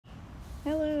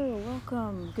Hello,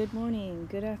 welcome, good morning,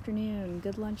 good afternoon,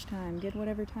 good lunchtime, good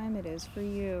whatever time it is for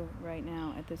you right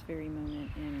now at this very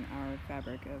moment in our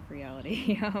fabric of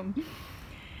reality.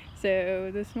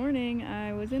 So this morning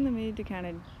I was in the mood to kind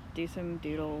of do some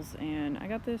doodles, and I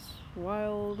got this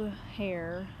wild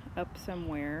hair up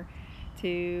somewhere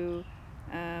to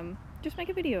just make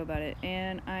a video about it.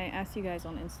 And I asked you guys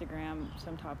on Instagram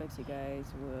some topics you guys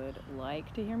would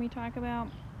like to hear me talk about.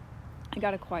 I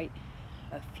got quite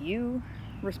a few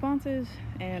responses,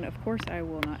 and of course I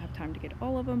will not have time to get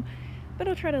all of them, but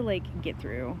I'll try to get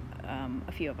through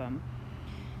a few of them.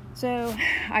 So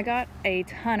I got a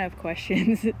ton of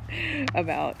questions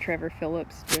about Trevor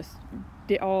Phillips, just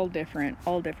all different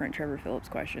Trevor Phillips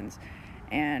questions,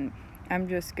 and I'm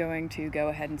just going to go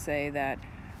ahead and say that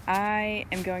I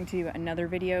am going to do another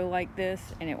video like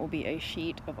this, and it will be a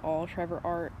sheet of all Trevor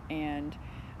art, and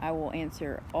I will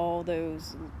answer all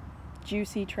those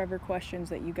juicy Trevor questions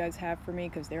that you guys have for me,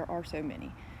 because there are so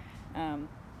many.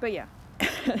 But yeah,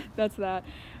 that's that.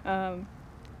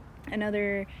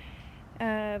 Another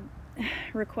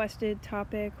requested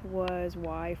topic was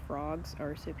why frogs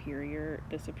are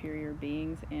the superior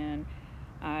beings, and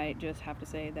I just have to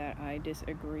say that I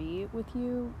disagree with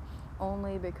you,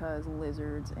 only because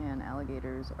lizards and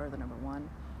alligators are the number one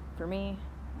for me.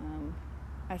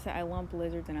 I lump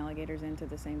lizards and alligators into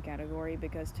the same category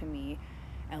because to me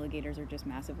alligators are just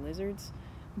massive lizards,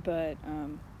 but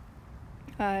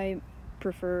I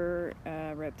prefer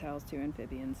reptiles to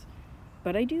amphibians.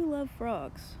 But I do love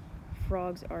frogs.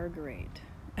 Frogs are great.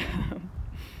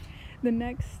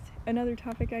 Another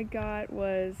topic I got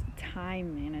was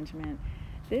time management.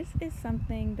 This is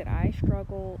something that I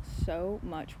struggle so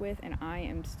much with, and I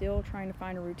am still trying to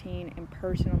find a routine and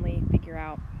personally figure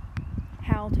out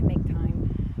how to make time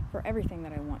for everything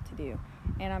that I want to do.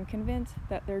 And I'm convinced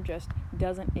that there just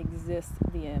doesn't exist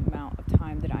the amount of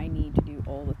time that I need to do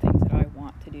all the things that I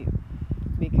want to do.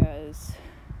 Because,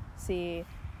 see,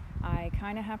 I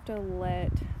kind of have to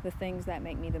let the things that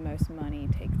make me the most money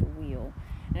take the wheel.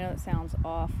 I know it sounds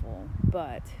awful,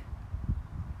 but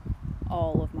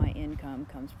all of my income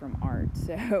comes from art.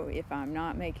 So if I'm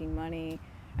not making money,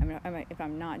 if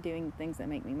I'm not doing things that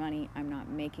make me money, I'm not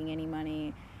making any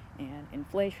money. And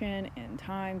inflation and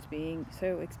times being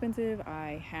so expensive,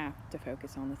 I have to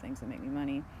focus on the things that make me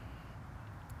money.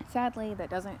 Sadly, that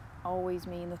doesn't always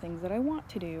mean the things that I want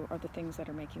to do are the things that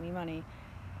are making me money.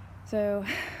 So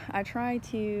I try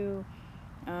to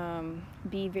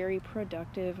be very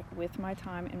productive with my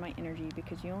time and my energy,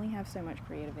 because you only have so much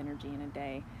creative energy in a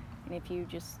day. And if you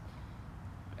just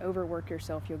overwork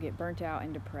yourself, you'll get burnt out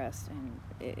and depressed. And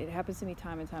it happens to me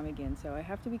time and time again. So I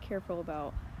have to be careful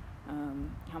about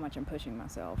how much I'm pushing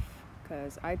myself,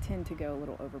 because I tend to go a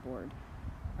little overboard.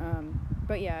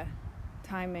 But yeah,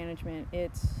 time management,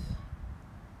 it's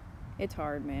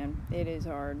hard, man. It is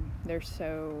hard. There's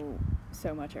so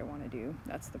much I want to do.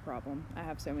 That's the problem. I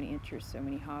have so many interests, so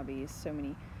many hobbies, so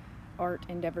many art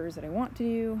endeavors that I want to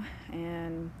do.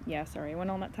 And yeah, sorry, I went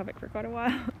on that topic for quite a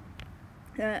while.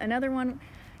 Another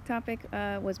topic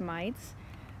was mites.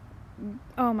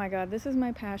 Oh my god, this is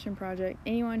my passion project.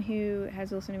 Anyone who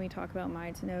has listened to me talk about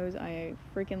mites knows I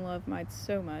freaking love mites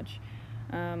so much.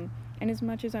 And as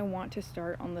much as I want to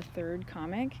start on the third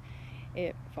comic,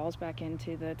 it falls back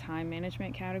into the time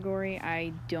management category.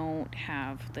 I don't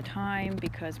have the time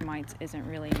because mites isn't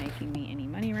really making me any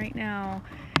money right now.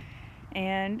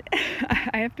 And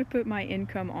I have to put my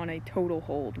income on a total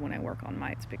hold when I work on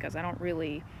mites, because I don't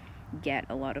really get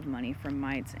a lot of money from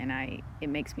mites, and it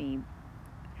makes me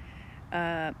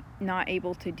not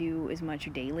able to do as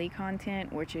much daily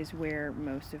content, which is where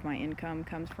most of my income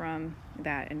comes from,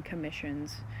 that and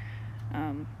commissions.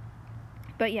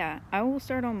 But yeah, I will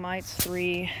start on mites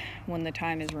 3 when the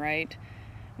time is right,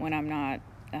 when I'm not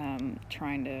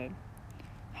trying to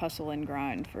hustle and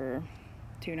grind for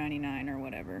 $2.99 or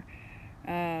whatever.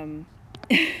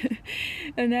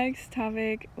 The next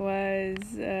topic was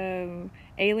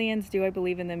aliens. Do I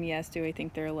believe in them? Yes. Do I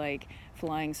think they're like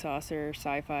flying saucer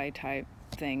sci-fi type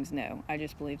things? No. I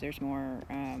just believe there's more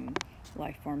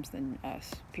life forms than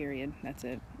us, period. That's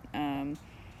it.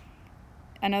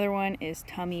 Another one is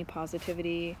tummy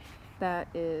positivity. That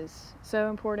is so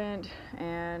important,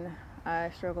 and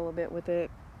I struggle a bit with it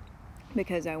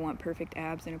because I want perfect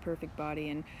abs and a perfect body,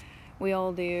 and we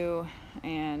all do.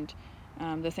 And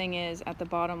the thing is, at the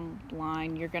bottom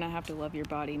line, you're going to have to love your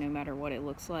body no matter what it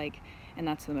looks like. And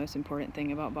that's the most important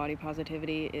thing about body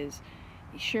positivity is,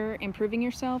 sure, improving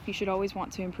yourself. You should always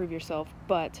want to improve yourself,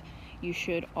 but you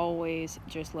should always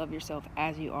just love yourself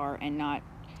as you are, and not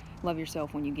love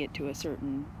yourself when you get to a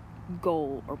certain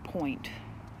goal or point.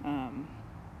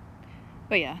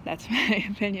 But yeah, that's my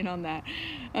opinion on that.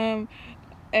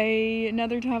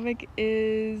 Another topic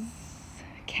is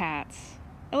cats.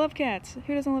 I love cats.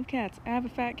 Who doesn't love cats? I have a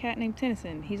fat cat named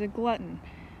Tennyson. He's a glutton.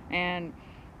 And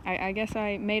I guess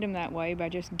I made him that way by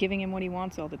just giving him what he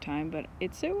wants all the time, but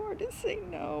it's so hard to say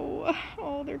no.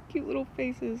 Oh, they're cute little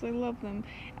faces. I love them.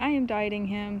 I am dieting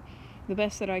him the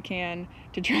best that I can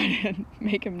to try to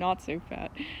make him not so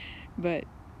fat. But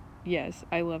yes,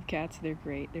 I love cats. They're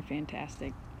great. They're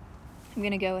fantastic. I'm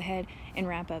going to go ahead and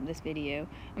wrap up this video.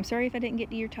 I'm sorry if I didn't get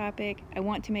to your topic. I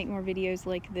want to make more videos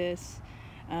like this.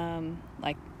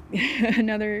 Like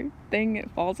another thing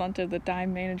that falls onto the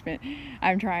time management.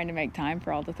 I'm trying to make time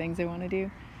for all the things I want to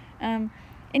do.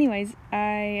 Anyways,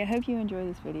 I hope you enjoy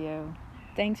this video.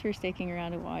 Thanks for sticking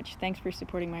around to watch. Thanks for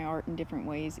supporting my art in different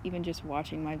ways. Even just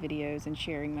watching my videos and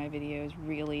sharing my videos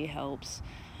really helps.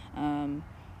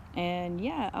 And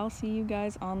yeah, I'll see you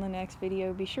guys on the next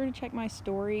video. Be sure to check my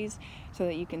stories so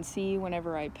that you can see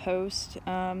whenever I post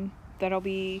that I'll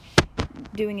be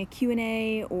doing a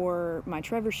Q&A or my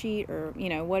Trevor sheet, or you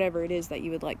know, whatever it is that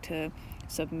you would like to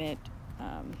submit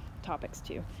topics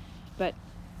to. But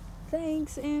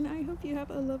thanks, and I hope you have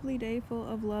a lovely day full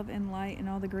of love and light and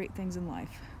all the great things in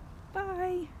life.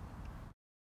 Bye!